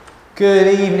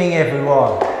Good evening,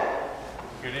 everyone.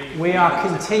 Good evening. We are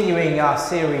continuing our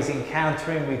series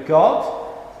Encountering with God,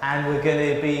 and we're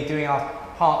going to be doing our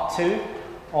part 2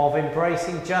 of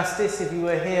Embracing Justice. If you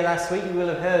were here last week, you will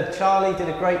have heard Charlie did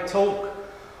a great talk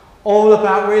all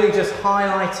about really just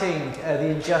highlighting the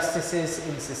injustices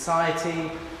in society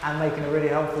and making a really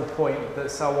helpful point that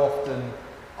so often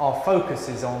our focus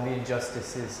is on the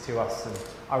injustices to us. And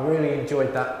I really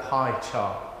enjoyed that pie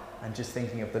chart and just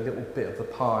thinking of the little bit of the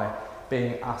pie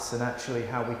being us and actually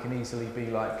how we can easily be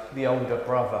like the older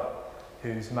brother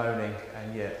who's moaning,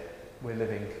 and yet we're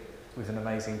living with an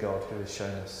amazing God who has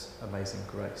shown us amazing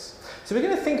grace. So we're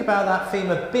going to think about that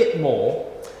theme a bit more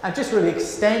and just really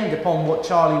extend upon what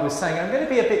Charlie was saying. I'm going to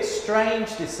be a bit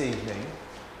strange this evening,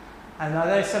 and I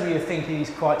know some of you are thinking he's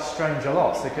quite strange a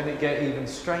lot, so can it get even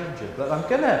stranger? But I'm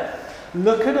going to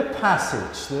look at a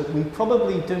passage that we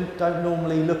probably don't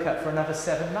normally look at for another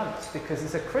 7 months, because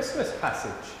it's a Christmas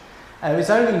passage.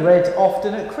 It's only read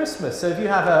often at Christmas. So if you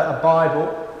have a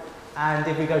Bible, and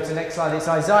if we go to the next slide, it's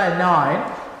Isaiah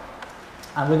 9,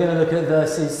 and we're going to look at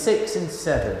verses 6 and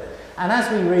 7. And as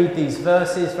we read these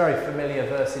verses, very familiar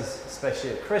verses, especially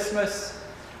at Christmas,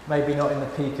 maybe not in the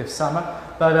peak of summer,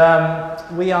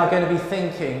 but we are going to be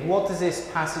thinking, what does this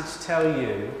passage tell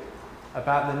you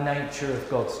about the nature of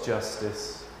God's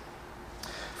justice?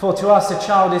 For to us a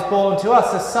child is born, to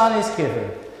us a son is given,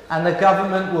 and the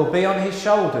government will be on his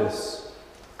shoulders.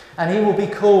 And he will be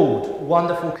called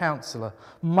Wonderful Counselor,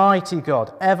 Mighty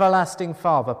God, Everlasting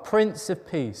Father, Prince of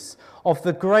Peace. Of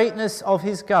the greatness of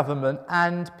his government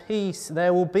and peace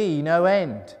there will be no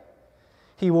end.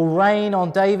 He will reign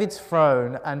on David's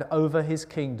throne and over his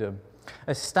kingdom,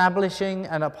 establishing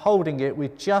and upholding it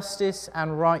with justice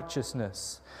and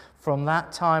righteousness from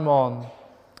that time on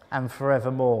and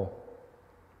forevermore.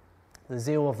 The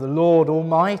zeal of the Lord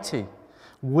Almighty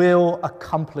will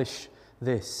accomplish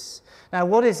this. Now,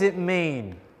 what does it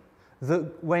mean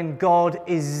that when God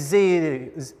has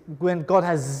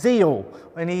zeal,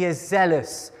 when he is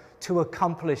zealous to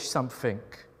accomplish something?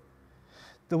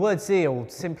 The word zeal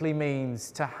simply means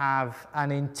to have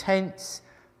an intense,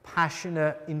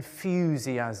 passionate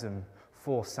enthusiasm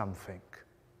for something.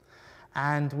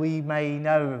 And we may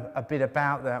know a bit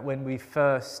about that when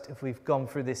if we've gone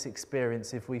through this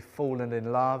experience, if we've fallen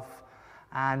in love.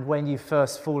 And when you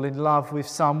first fall in love with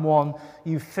someone,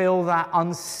 you feel that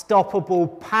unstoppable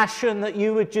passion that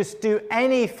you would just do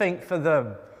anything for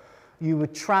them. You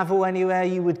would travel anywhere,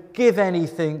 you would give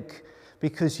anything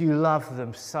because you love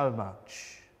them so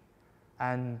much.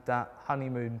 And that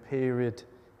honeymoon period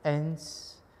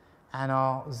ends, and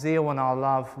our zeal and our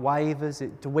love wavers,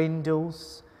 it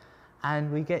dwindles,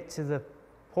 and we get to the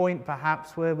point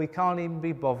perhaps where we can't even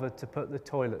be bothered to put the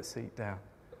toilet seat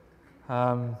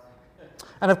down.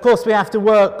 And of course we have to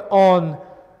work on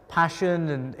passion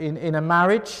and in a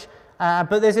marriage,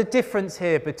 but there's a difference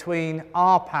here between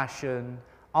our passion,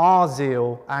 our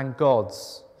zeal, and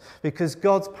God's. Because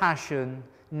God's passion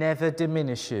never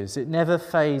diminishes, it never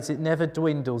fades, it never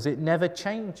dwindles, it never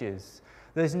changes.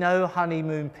 There's no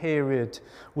honeymoon period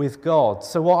with God.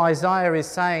 So what Isaiah is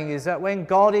saying is that when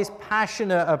God is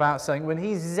passionate about something, when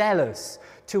he's zealous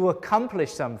to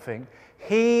accomplish something,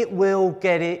 he will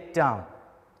get it done.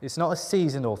 It's not a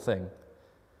seasonal thing.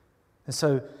 And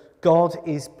so God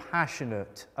is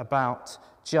passionate about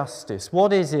justice.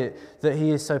 What is it that he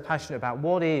is so passionate about?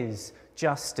 What is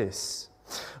justice?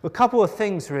 A couple of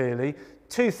things really,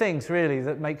 2 things really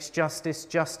that makes justice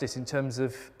justice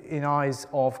in eyes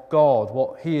of God,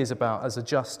 what he is about as a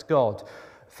just God.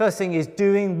 First thing is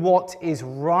doing what is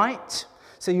right.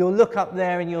 So you'll look up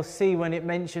there and you'll see when it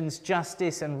mentions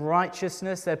justice and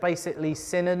righteousness, they're basically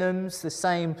synonyms, the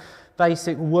same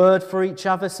basic word for each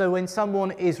other. So when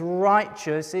someone is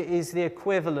righteous, it is the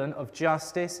equivalent of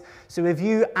justice. So if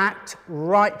you act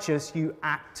righteous, you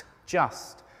act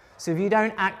just. So if you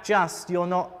don't act just, you're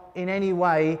not in any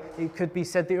way, it could be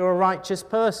said that you're a righteous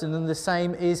person. And the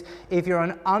same is if you're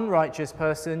an unrighteous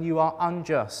person, you are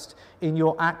unjust in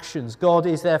your actions. God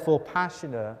is therefore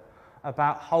passionate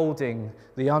about holding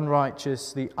the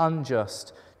unrighteous, the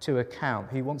unjust to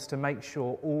account. He wants to make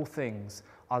sure all things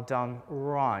are done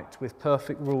right with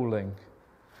perfect ruling.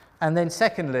 And then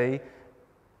secondly,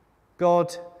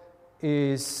 God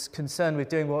is concerned with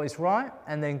doing what is right,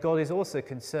 and then God is also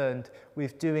concerned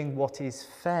with doing what is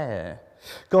fair.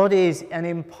 God is an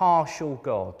impartial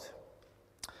God.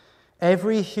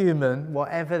 Every human,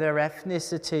 whatever their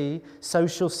ethnicity,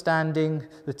 social standing,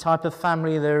 the type of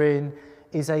family they're in,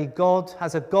 has a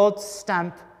God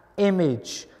stamp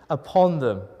image upon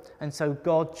them. And so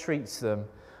God treats them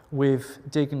with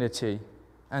dignity.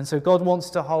 And so God wants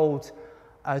to hold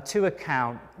to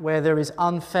account where there is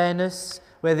unfairness,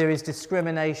 where there is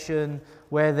discrimination,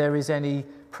 where there is any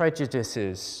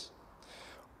prejudices.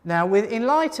 Now, in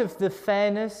light of the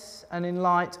fairness and in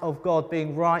light of God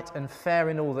being right and fair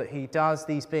in all that he does,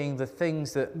 these being the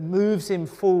things that moves him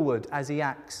forward as he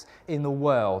acts in the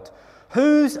world,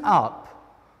 who's up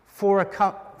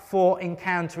for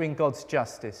encountering God's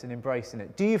justice and embracing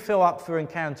it? Do you feel up for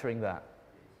encountering that?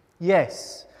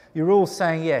 Yes. You're all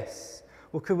saying yes.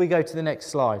 Well, could we go to the next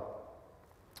slide?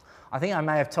 I think I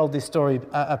may have told this story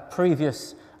a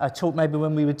previous talk, maybe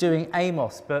when we were doing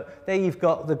Amos, but there you've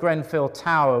got the Grenfell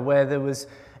Tower, where there was,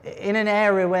 in an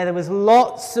area where there was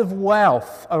lots of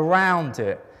wealth around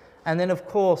it. And then, of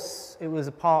course, it was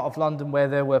a part of London where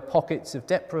there were pockets of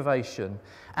deprivation.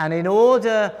 And in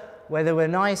order, where there were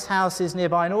nice houses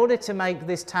nearby, in order to make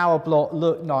this tower block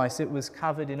look nice, it was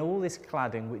covered in all this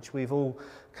cladding, which we've all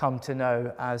come to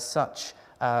know as such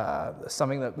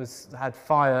something that had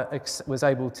fire, was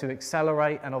able to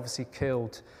accelerate and obviously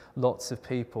killed lots of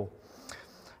people.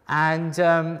 And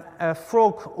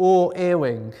Frog or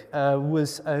Earwig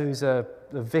who's a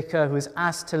vicar who was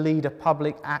asked to lead a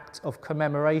public act of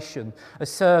commemoration, a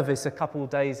service a couple of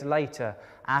days later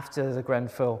after the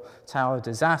Grenfell Tower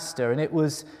disaster. And it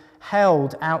was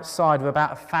held outside of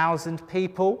about 1,000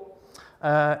 people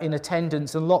in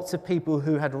attendance, and lots of people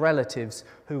who had relatives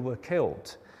who were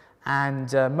killed.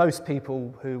 And most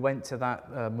people who went to that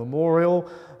memorial,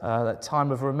 that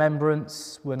time of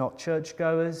remembrance, were not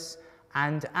churchgoers.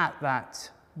 And at that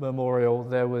memorial,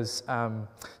 there was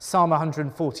Psalm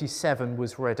 147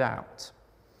 was read out.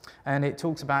 And it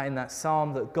talks about in that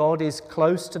psalm that God is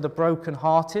close to the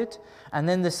brokenhearted. And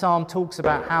then the psalm talks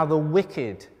about how the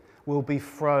wicked will be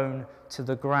thrown to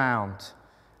the ground.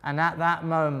 And at that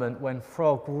moment, when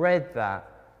Frog read that,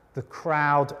 the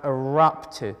crowd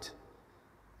erupted.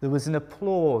 There was an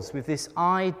applause with this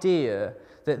idea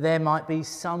that there might be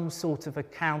some sort of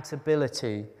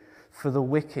accountability for the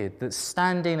wicked, that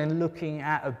standing and looking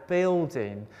at a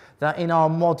building that in our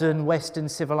modern Western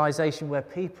civilization where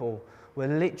people were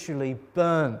literally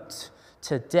burnt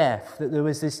to death, that there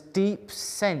was this deep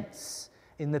sense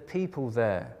in the people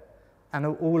there and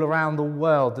all around the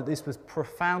world that this was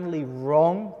profoundly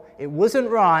wrong, it wasn't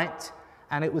right,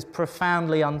 and it was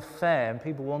profoundly unfair, and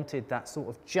people wanted that sort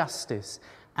of justice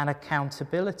and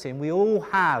accountability. And we all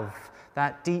have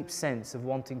that deep sense of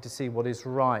wanting to see what is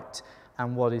right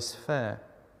and what is fair.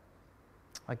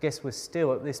 I guess we're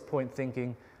still at this point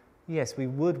thinking, yes, we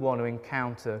would want to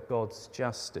encounter God's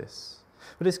justice.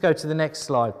 But let's go to the next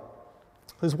slide.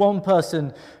 There's one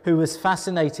person who was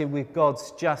fascinated with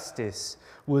God's justice,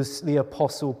 was the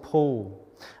Apostle Paul.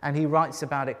 And he writes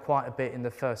about it quite a bit in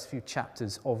the first few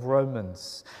chapters of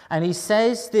Romans. And he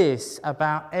says this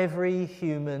about every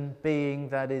human being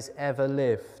that has ever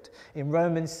lived. In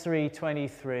Romans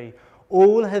 3:23,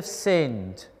 all have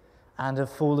sinned and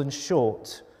have fallen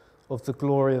short of the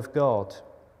glory of God.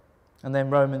 And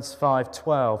then Romans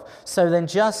 5:12, so then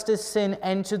just as sin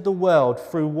entered the world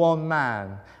through one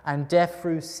man, and death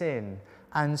through sin,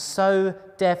 and so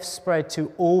death spread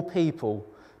to all people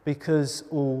because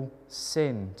all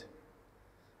sinned.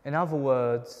 In other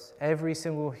words, every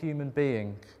single human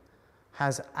being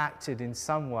has acted in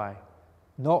some way,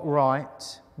 not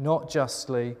right, not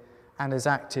justly, and has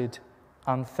acted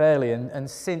unfairly. And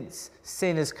since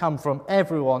sin has come from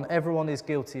everyone is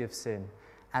guilty of sin,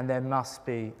 and there must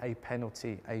be a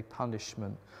penalty, a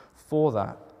punishment for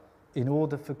that, in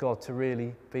order for God to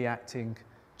really be acting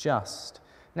just.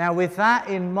 Now, with that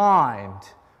in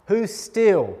mind, who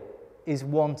still is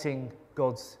wanting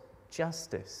God's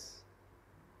justice?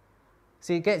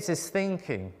 See, it gets us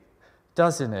thinking,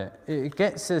 doesn't it? It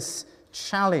gets us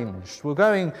challenged. We're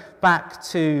going back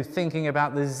to thinking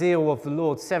about the zeal of the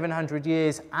Lord 700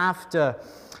 years after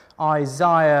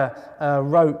Isaiah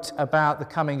wrote about the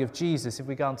coming of Jesus. If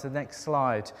we go on to the next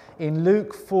slide. In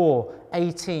Luke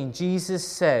 4:18, Jesus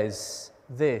says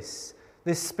this,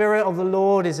 "The Spirit of the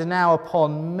Lord is now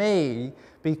upon me,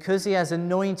 because he has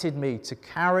anointed me to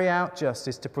carry out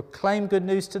justice, to proclaim good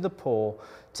news to the poor,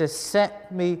 he has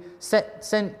sent me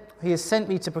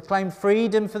to proclaim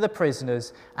freedom for the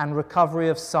prisoners and recovery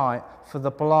of sight for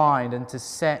the blind, and to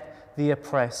set the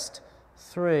oppressed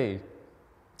free."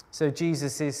 So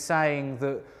Jesus is saying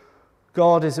that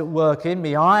God is at work in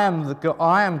me. I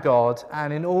am God,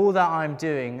 and in all that I'm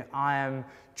doing, I am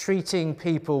treating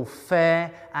people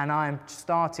fair, and I am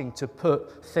starting to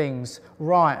put things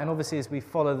right. And obviously, as we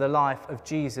follow the life of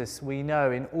Jesus, we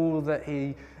know in all that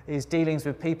his dealings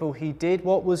with people, he did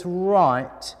what was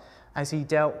right as he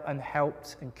dealt and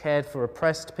helped and cared for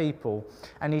oppressed people.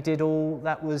 And he did all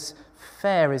that was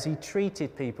fair as he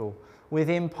treated people with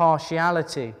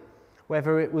impartiality,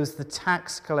 whether it was the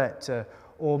tax collector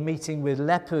or meeting with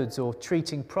leopards or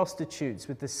treating prostitutes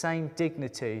with the same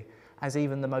dignity as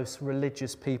even the most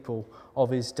religious people of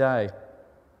his day.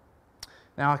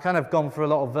 Now, I've kind of gone for a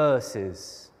lot of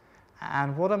verses,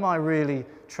 and what am I really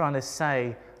trying to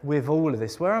say with all of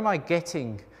this? Where am I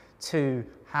getting to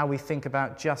how we think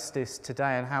about justice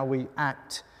today and how we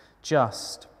act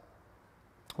just?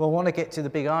 Well, I want to get to the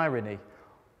big irony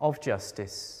of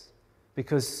justice,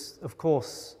 because, of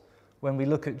course, when we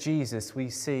look at Jesus, we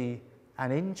see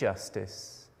an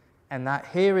injustice, and that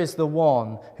here is the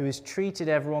one who has treated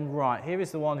everyone right. Here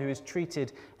is the one who has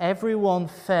treated everyone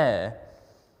fair,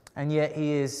 and yet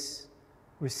he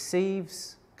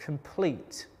receives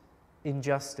complete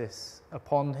injustice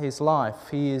upon his life.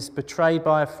 He is betrayed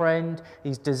by a friend,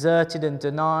 he's deserted and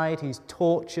denied, he's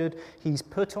tortured, he's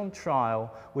put on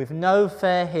trial with no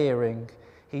fair hearing,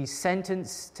 he's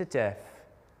sentenced to death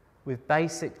with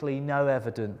basically no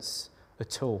evidence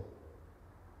at all.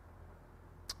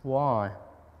 Why?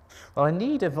 Well, I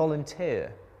need a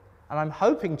volunteer, and I'm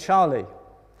hoping Charlie,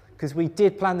 because we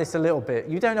did plan this a little bit.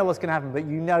 You don't know what's going to happen, but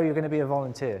you know you're going to be a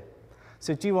volunteer.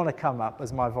 So do you want to come up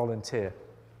as my volunteer?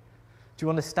 Do you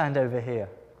want to stand over here?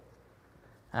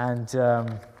 And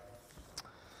can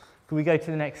we go to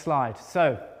the next slide?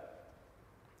 So,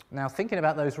 now thinking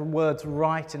about those words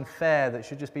right and fair that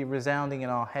should just be resounding in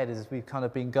our head as we've kind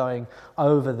of been going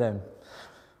over them.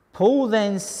 Paul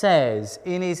then says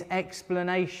in his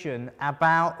explanation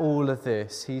about all of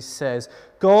this, he says,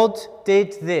 God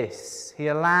did this. He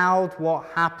allowed what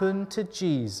happened to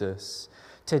Jesus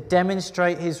to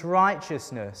demonstrate his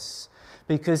righteousness,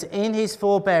 because in his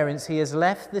forbearance he has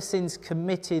left the sins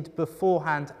committed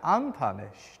beforehand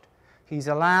unpunished. He's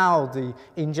allowed the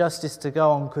injustice to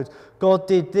go on because God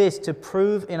did this to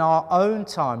prove in our own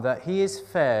time that he is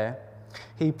fair.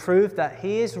 He proved that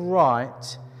he is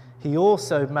right. He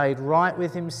also made right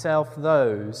with himself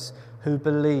those who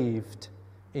believed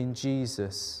in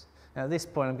Jesus. Now at this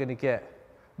point I'm going to get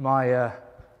my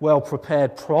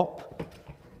well-prepared prop.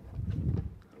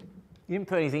 You didn't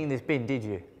put anything in this bin, did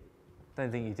you? Don't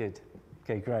think you did.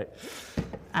 Okay, great.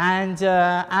 And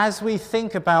as we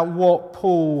think about what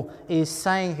Paul is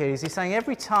saying here, he's saying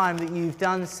every time that you've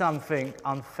done something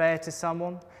unfair to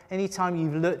someone, anytime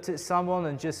you've looked at someone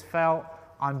and just felt,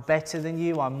 I'm better than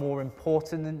you, I'm more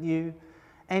important than you,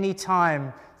 any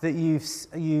time that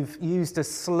you've used a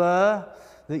slur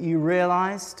that you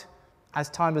realized as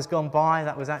time has gone by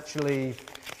that was actually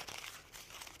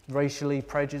racially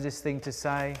prejudiced thing to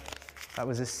say, that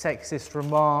was a sexist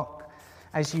remark,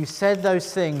 as you said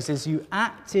those things, as you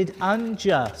acted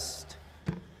unjust,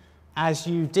 as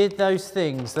you did those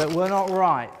things that were not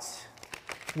right,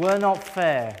 were not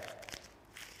fair,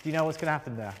 do you know what's going to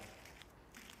happen there?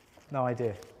 No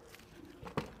idea.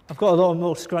 I've got a lot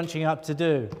more scrunching up to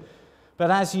do.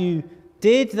 But as you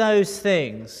did those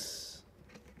things,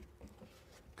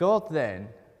 God then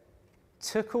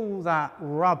took all that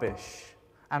rubbish,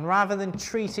 and rather than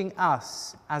treating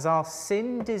us as our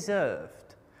sin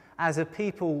deserved, as a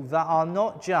people that are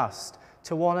not just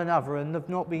to one another and have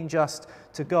not been just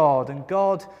to God, and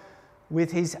God,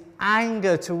 with his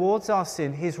anger towards our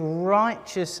sin, his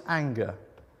righteous anger,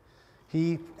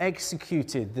 he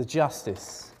executed the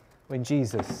justice when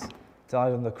Jesus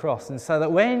died on the cross. And so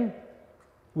that when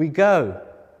we go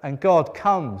and God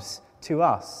comes to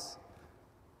us,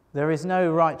 there is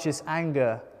no righteous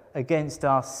anger against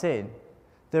our sin.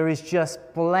 There is just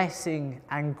blessing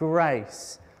and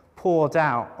grace poured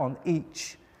out on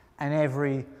each and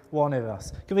every one of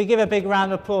us. Can we give a big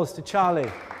round of applause to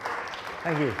Charlie?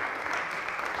 Thank you.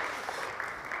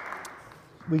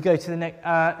 We go to the next.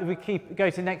 Go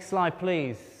to the next slide,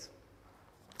 please.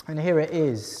 And here it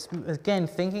is. Again,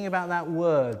 thinking about that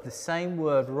word, the same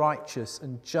word, righteous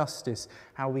and justice,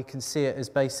 how we can see it as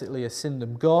basically a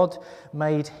synonym. God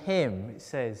made him, it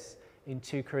says in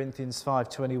 2 Corinthians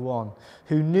 5:21,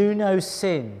 who knew no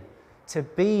sin, to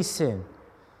be sin,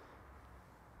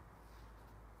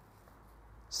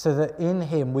 so that in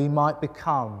him we might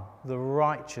become the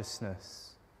righteousness.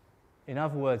 In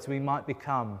other words, we might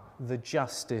become the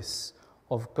justice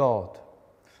of God.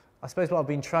 I suppose what I've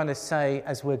been trying to say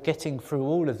as we're getting through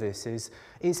all of this is,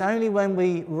 it's only when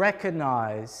we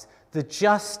recognize the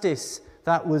justice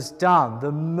that was done,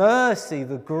 the mercy,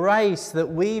 the grace that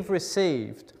we've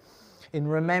received in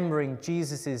remembering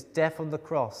Jesus' death on the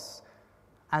cross,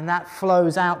 and that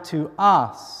flows out to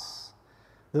us,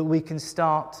 that we can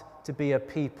start to be a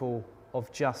people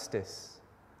of justice.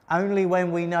 Only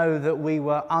when we know that we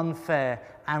were unfair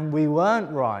and we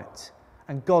weren't right,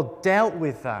 and God dealt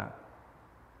with that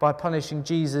by punishing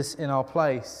Jesus in our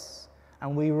place,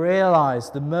 and we realize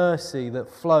the mercy that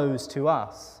flows to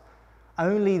us,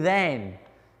 only then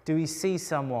Do we see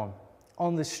someone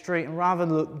on the street and rather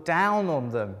than look down on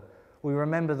them, we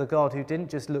remember the God who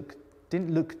didn't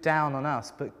look down on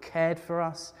us, but cared for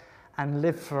us and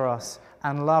lived for us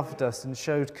and loved us and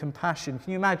showed compassion?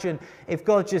 Can you imagine if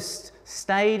God just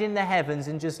stayed in the heavens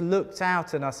and just looked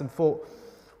out at us and thought,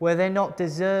 well, they're not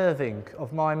deserving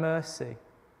of my mercy.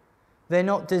 They're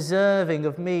not deserving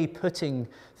of me putting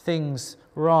things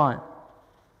right.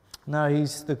 No,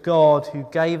 he's the God who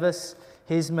gave us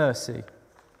his mercy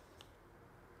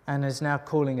and is now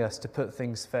calling us to put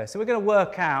things fair. So we're going to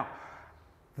work out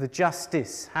the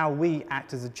justice, how we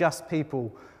act as a just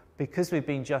people because we've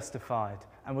been justified.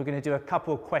 And we're going to do a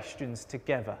couple of questions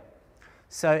together.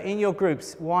 So in your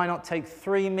groups, why not take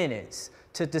 3 minutes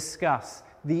to discuss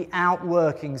the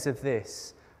outworkings of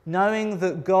this? Knowing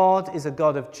that God is a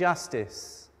God of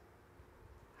justice,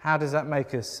 how does that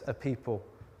make us a people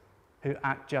who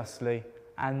act justly?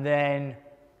 And then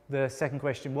the second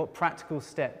question, what practical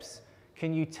steps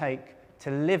can you take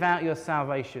to live out your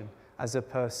salvation as a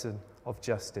person of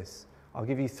justice? I'll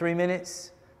give you 3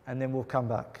 minutes and then we'll come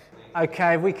back.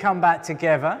 Okay, we come back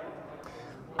together.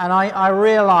 And I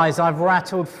realise I've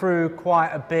rattled through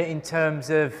quite a bit in terms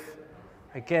of,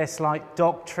 I guess, like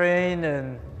doctrine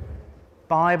and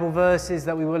Bible verses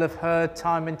that we will have heard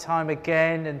time and time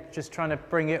again, and just trying to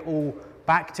bring it all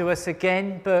back to us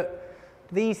again. But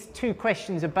these two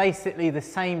questions are basically the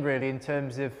same, really, in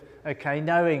terms of, okay,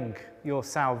 knowing your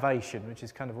salvation, which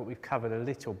is kind of what we've covered a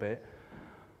little bit.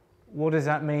 What does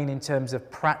that mean in terms of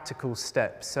practical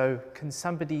steps? So can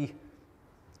somebody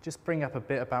just bring up a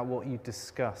bit about what you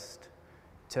discussed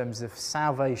in terms of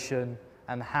salvation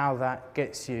and how that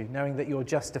gets you, knowing that you're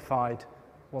justified,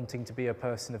 wanting to be a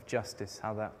person of justice,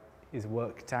 how that is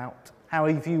worked out? How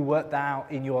have you worked that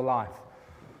out in your life?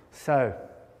 So,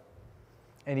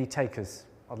 any takers?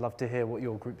 I'd love to hear what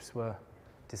your groups were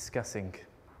discussing.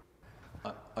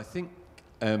 I think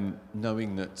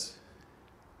knowing that,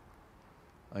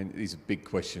 these are big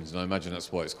questions, and I imagine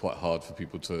that's why it's quite hard for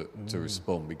people to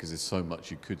respond, because there's so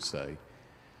much you could say.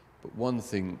 But one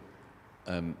thing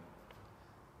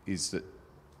is that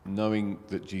knowing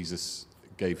that Jesus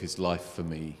gave his life for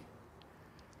me,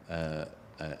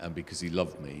 and because he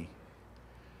loved me,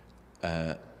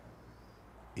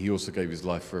 he also gave his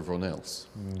life for everyone else.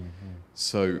 Mm-hmm.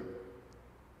 So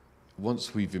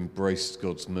once we've embraced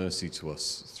God's mercy to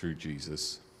us through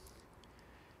Jesus,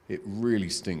 it really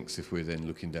stinks if we're then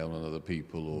looking down on other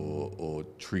people or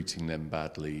treating them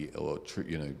badly, or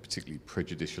particularly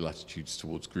prejudicial attitudes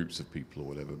towards groups of people or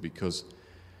whatever, because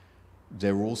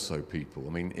they're also people.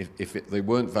 I mean, if they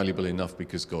weren't valuable enough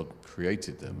because God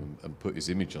created them and put his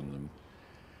image on them,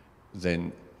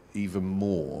 then even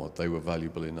more they were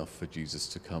valuable enough for Jesus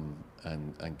to come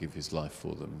and give his life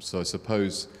for them. So I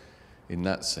suppose in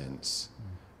that sense,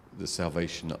 the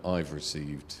salvation that I've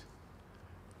received,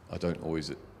 I don't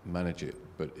always manage it,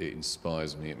 but it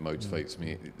inspires me, it motivates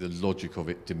me. The logic of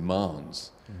it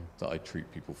demands that I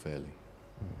treat people fairly.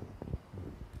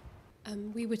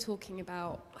 We were talking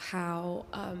about how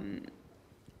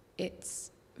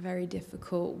it's very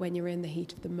difficult when you're in the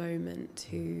heat of the moment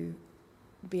to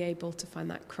be able to find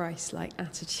that Christ-like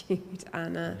attitude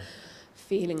and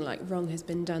feeling like wrong has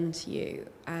been done to you.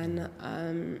 And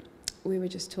we were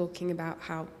just talking about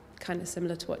how, kind of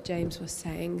similar to what James was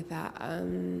saying, that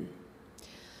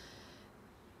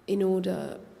in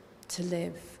order to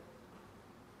live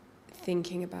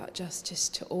thinking about justice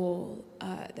to all,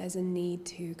 there's a need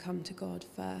to come to God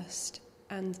first,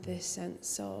 and this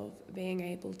sense of being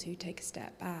able to take a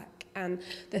step back. And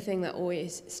the thing that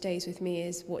always stays with me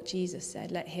is what Jesus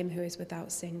said, let him who is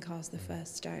without sin cast the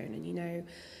first stone. And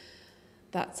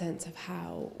that sense of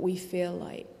how we feel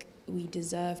like we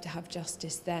deserve to have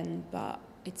justice then, but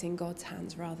it's in God's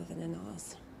hands rather than in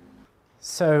ours.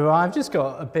 So I've just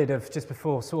got a bit of, just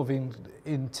before sort of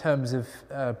in terms of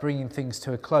bringing things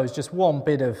to a close, just one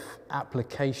bit of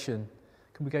application.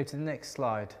 Can we go to the next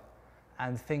slide?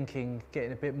 And getting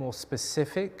a bit more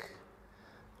specific,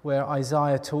 where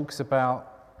Isaiah talks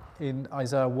about, in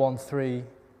Isaiah 1:3,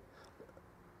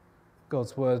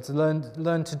 God's words,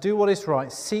 learn to do what is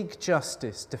right, seek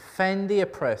justice, defend the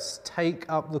oppressed, take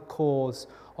up the cause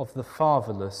of the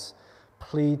fatherless,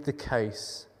 plead the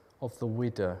case of the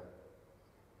widow.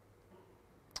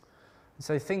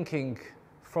 So thinking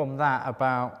from that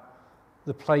about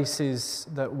the places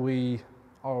that we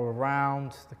are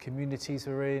around, the communities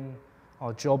we're in,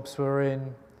 our jobs we're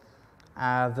in,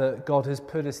 that God has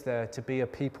put us there to be a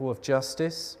people of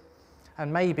justice.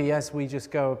 And maybe as we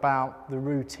just go about the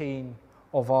routine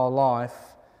of our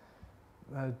life,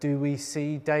 do we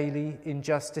see daily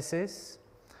injustices?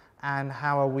 And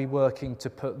how are we working to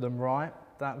put them right?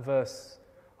 That verse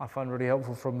I find really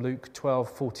helpful from Luke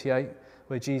 12:48,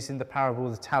 where Jesus in the parable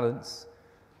of the talents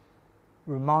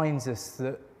reminds us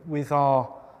that with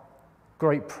our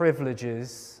great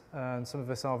privileges, and some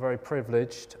of us are very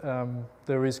privileged,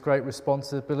 there is great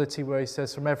responsibility, where he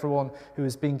says, from everyone who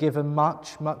has been given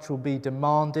much, much will be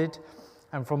demanded,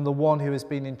 and from the one who has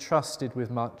been entrusted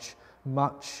with much,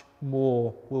 much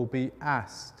more will be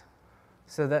asked.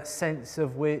 So that sense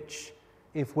of which,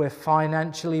 if we're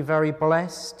financially very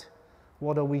blessed,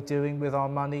 what are we doing with our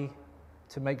money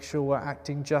to make sure we're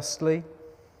acting justly?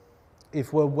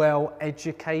 If we're well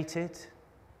educated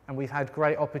and we've had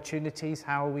great opportunities,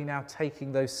 how are we now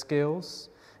taking those skills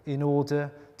in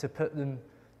order to put them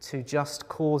to just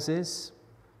causes?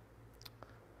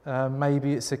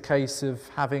 Maybe it's a case of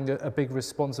having a big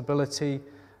responsibility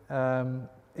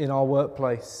in our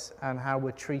workplace and how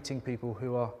we're treating people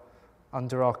who are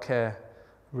under our care,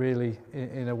 really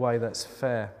in a way that's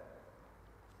fair.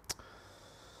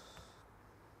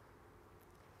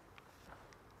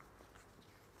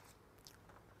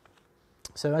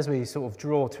 So as we sort of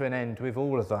draw to an end with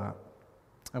all of that,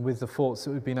 and with the thoughts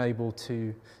that we've been able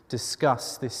to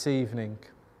discuss this evening,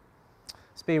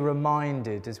 let's be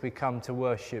reminded as we come to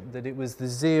worship that it was the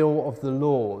zeal of the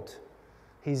Lord,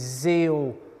 his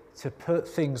zeal to put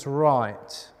things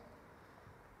right,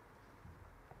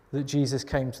 that Jesus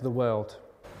came to the world.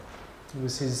 It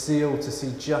was his zeal to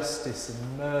see justice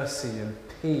and mercy and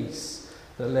peace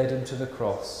that led him to the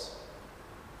cross.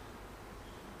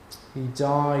 He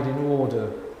died in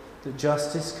order that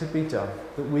justice could be done,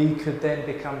 that we could then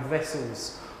become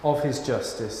vessels of his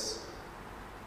justice,